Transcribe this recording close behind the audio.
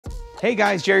Hey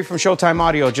guys, Jerry from Showtime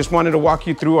Audio. Just wanted to walk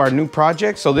you through our new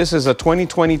project. So this is a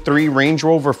 2023 Range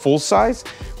Rover full size.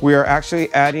 We are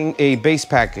actually adding a base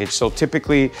package. So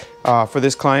typically for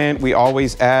this client, we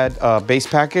always add a base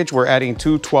package. We're adding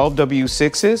two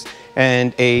 12W6s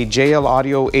and a JL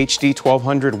Audio HD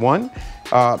 1201.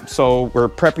 So we're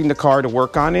prepping the car to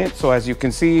work on it. So as you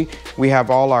can see, we have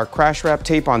all our crash wrap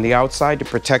tape on the outside to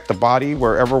protect the body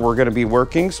wherever we're going to be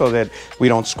working so that we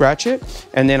don't scratch it.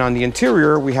 And then on the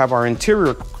interior, we have our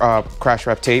interior crash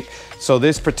wrap tape. So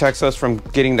this protects us from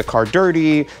getting the car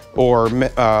dirty or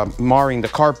marring the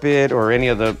carpet or any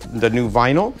of the new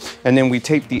vinyl. And then we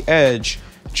tape the edge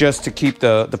just to keep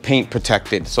the paint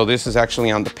protected. So this is actually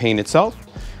on the paint itself.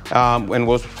 And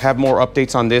we'll have more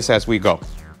updates on this as we go.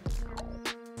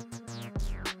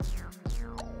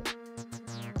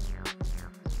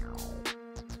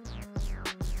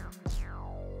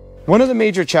 One of the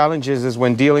major challenges is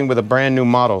when dealing with a brand new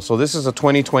model. So this is a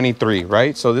 2023,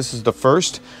 right? So this is the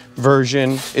first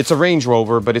version. It's a Range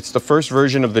Rover, but it's the first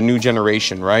version of the new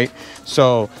generation, right?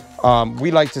 So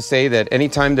we like to say that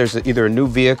anytime there's either a new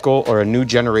vehicle or a new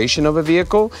generation of a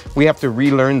vehicle, we have to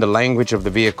relearn the language of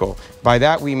the vehicle. By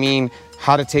that, we mean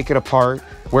how to take it apart,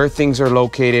 where things are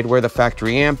located, where the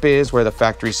factory amp is, where the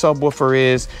factory subwoofer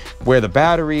is, where the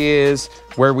battery is,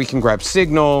 where we can grab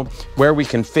signal, where we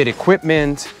can fit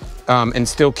equipment, and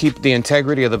still keep the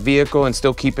integrity of the vehicle and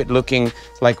still keep it looking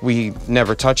like we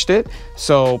never touched it.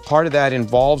 So part of that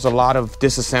involves a lot of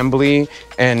disassembly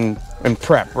and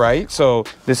prep, right? So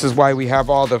this is why we have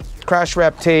all the crash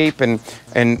wrap tape and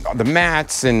the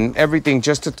mats and everything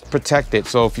just to protect it.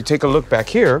 So if you take a look back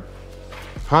here,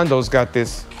 Honda's got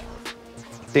this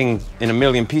thing in a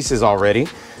million pieces already.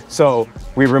 So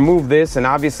we remove this and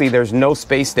obviously there's no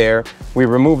space there. We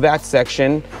remove that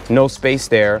section, no space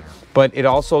there. But it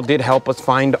also did help us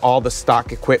find all the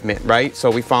stock equipment, right? So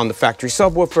we found the factory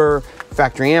subwoofer,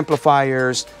 factory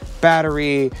amplifiers,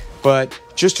 battery, but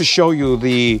just to show you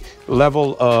the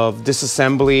level of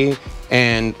disassembly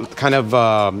and kind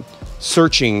of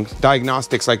searching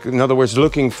diagnostics, like in other words,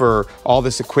 looking for all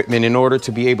this equipment in order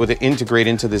to be able to integrate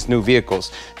into this new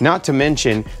vehicles. Not to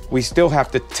mention, we still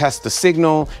have to test the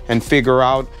signal and figure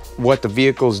out what the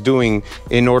vehicle's doing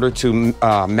in order to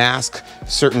mask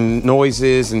certain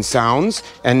noises and sounds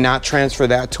and not transfer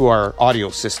that to our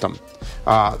audio system.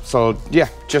 So yeah,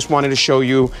 just wanted to show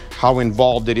you how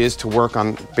involved it is to work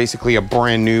on basically a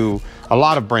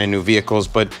lot of brand new vehicles,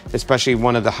 but especially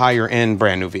one of the higher end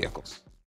brand new vehicles.